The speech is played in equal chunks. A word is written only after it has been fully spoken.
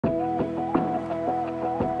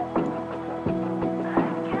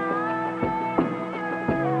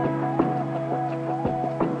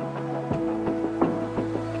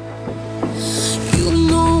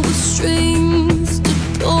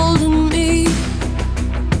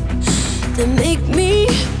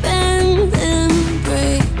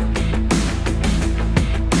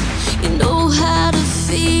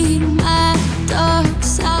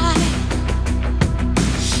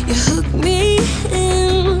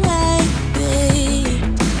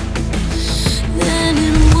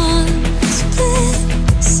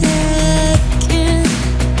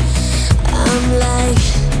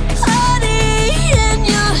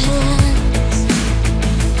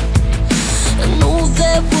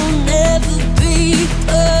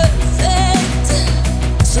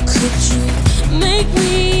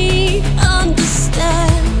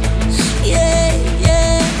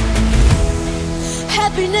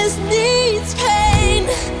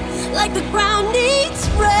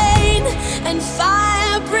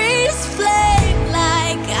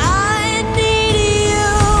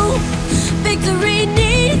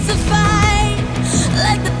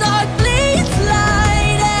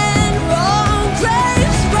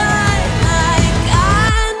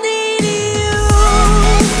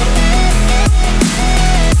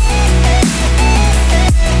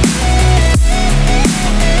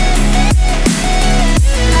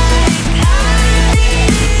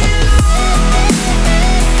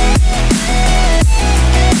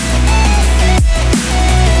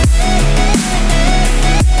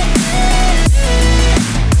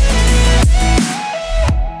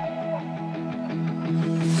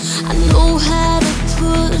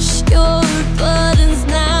push your buttons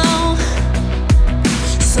now,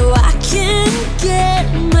 so I can get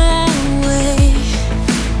my way.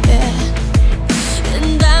 Yeah.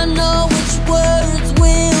 And I know which words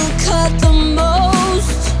will cut the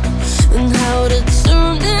most, and how to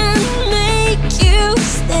turn and make you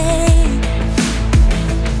stay.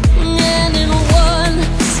 And in one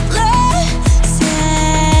split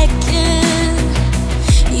second,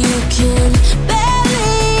 you can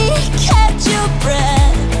barely catch your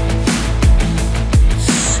breath,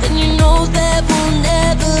 and you know that we'll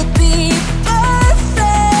never be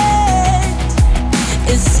perfect.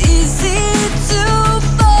 It's easy to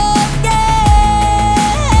forget.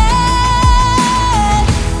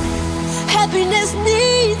 Happiness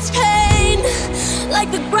needs pain, like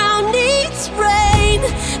the ground needs rain,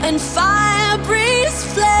 and fire breathes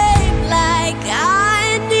flame like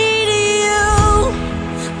I need you.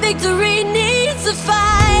 Victory needs a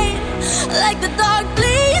fight, like the dark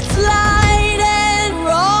bleeds light, and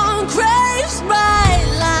wrong craves right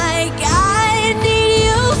like I need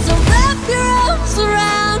you. So wrap your arms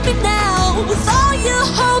around me now, with all your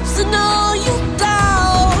hopes and all your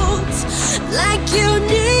doubts, like you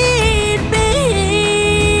need me.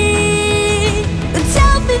 And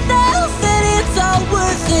tell me now that it's all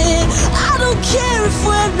worth it. I don't care if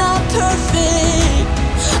we're not perfect,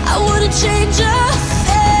 I wouldn't change a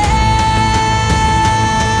thing.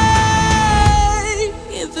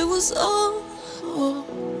 If it was all or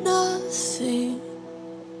nothing,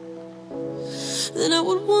 then I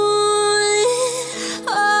would want it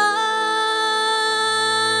all.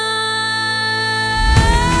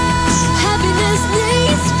 Happiness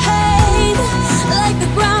needs pain, like the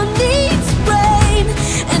ground needs rain,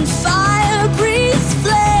 and fire breathes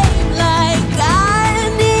flame like I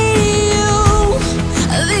need you.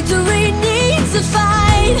 Victory needs a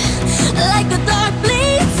fight, like the dark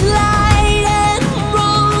bleeds light, and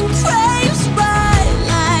wrong craves right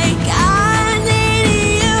like I need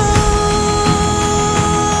you.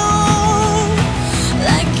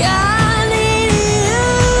 Like I need you.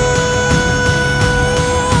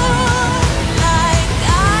 Like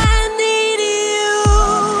I need you.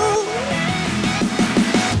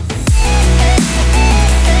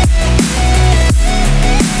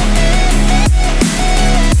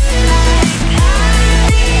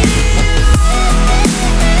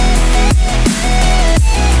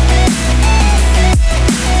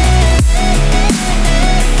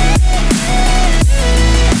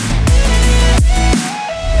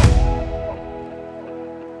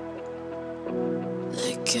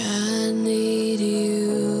 Like I